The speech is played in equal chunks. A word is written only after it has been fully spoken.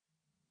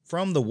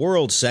From the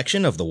World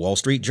section of the Wall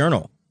Street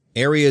Journal,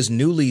 Areas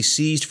Newly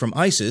Seized from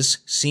ISIS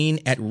Seen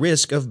at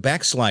Risk of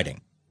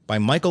Backsliding, by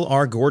Michael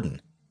R.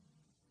 Gordon.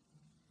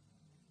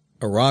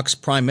 Iraq's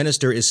prime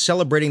minister is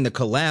celebrating the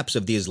collapse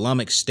of the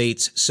Islamic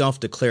State's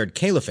self-declared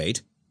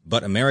caliphate,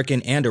 but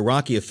American and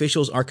Iraqi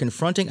officials are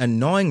confronting a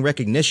gnawing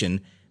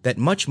recognition that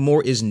much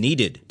more is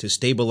needed to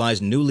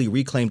stabilize newly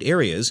reclaimed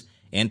areas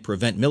and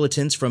prevent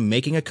militants from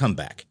making a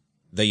comeback.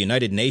 The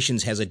United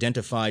Nations has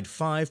identified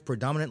 5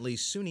 predominantly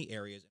Sunni areas.